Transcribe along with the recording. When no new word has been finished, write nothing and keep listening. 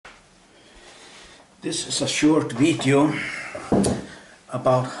This is a short video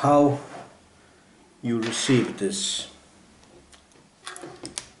about how you receive this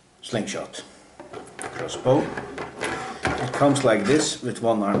slingshot crossbow. It comes like this with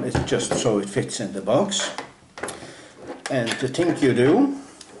one arm, it's just so it fits in the box. And the thing you do,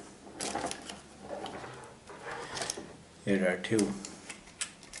 here are two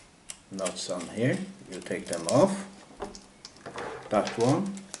nuts on here, you take them off, that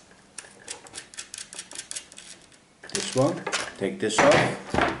one, this one, take this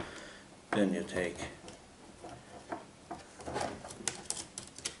off, then you take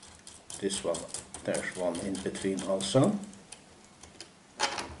this one, there's one in between also,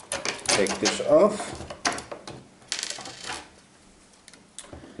 take this off,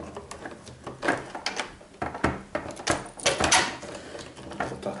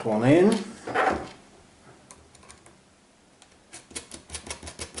 put that one in,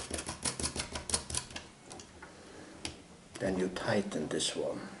 then you tighten this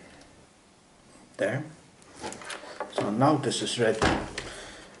one there. So now this is ready,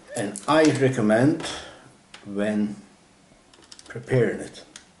 and I recommend when preparing it,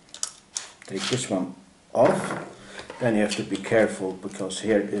 take this one off, then you have to be careful because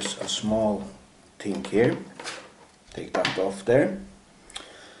here is a small thing here, take that off there.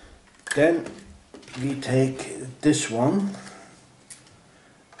 Then we take this one,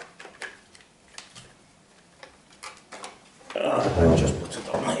 I just put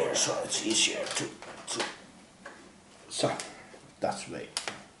it on here so it's easier to so that's way.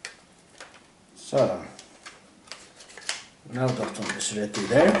 So now that one is ready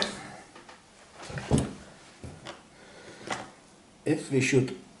there. If we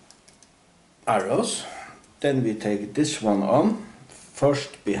shoot arrows, then we take this one on,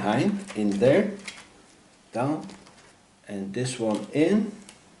 first behind, in there, down, and this one in,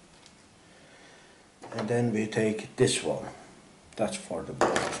 and then we take this one, that's for the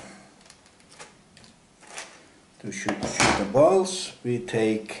ball. To shoot the balls, we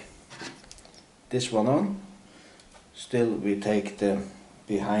take this one on, still we take the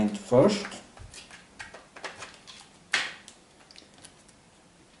behind first,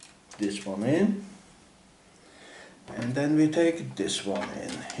 this one in, and then we take this one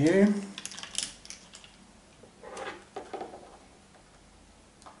in here,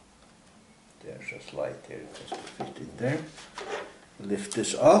 there's a slide here just to fit in there, lift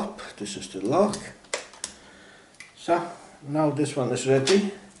this up, this is the lock. So now this one is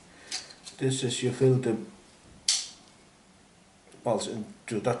ready. This is, you fill the balls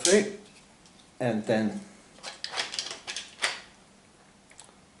into that way, and then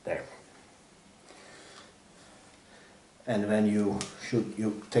there. And when you shoot,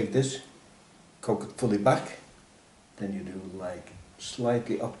 you take this, cock it fully back, then you do like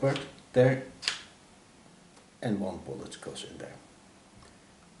slightly upward there, and one bullet goes in there,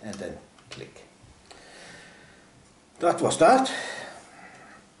 and then click. That was that.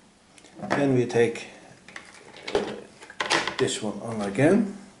 Then we take this one on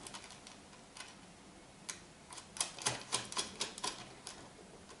again.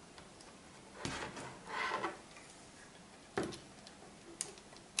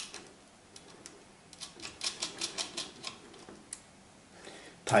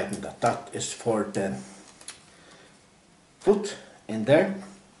 Tighten that. That is for the foot in there.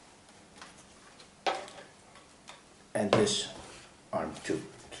 And this arm to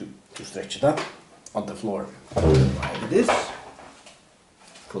stretch it up on the floor like this,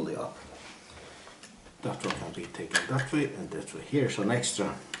 fully up. That one can be taken that way and that way. Here's an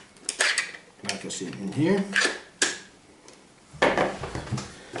extra magazine in here.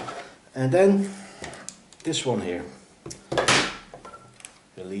 And then this one here.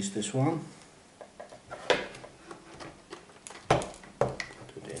 Release this one.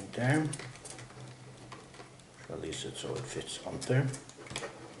 Put it in there. Release it so it fits on there.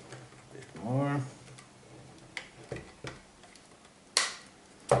 A bit more.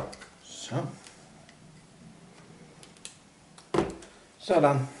 So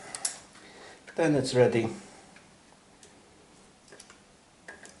done. Then it's ready.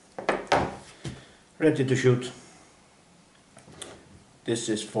 Ready to shoot. This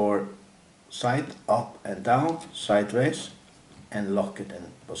is for side, up and down, sideways, and lock it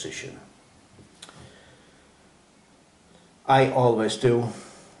in position. I always do.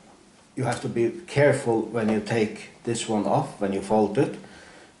 You have to be careful when you take this one off, when you fold it,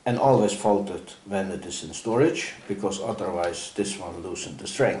 and always fold it when it is in storage, because otherwise this one loses the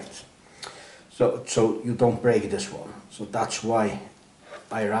strength. So you don't break this one. So that's why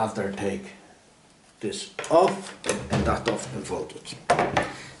I rather take this off and that off and fold it.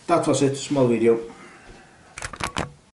 That was it, small video.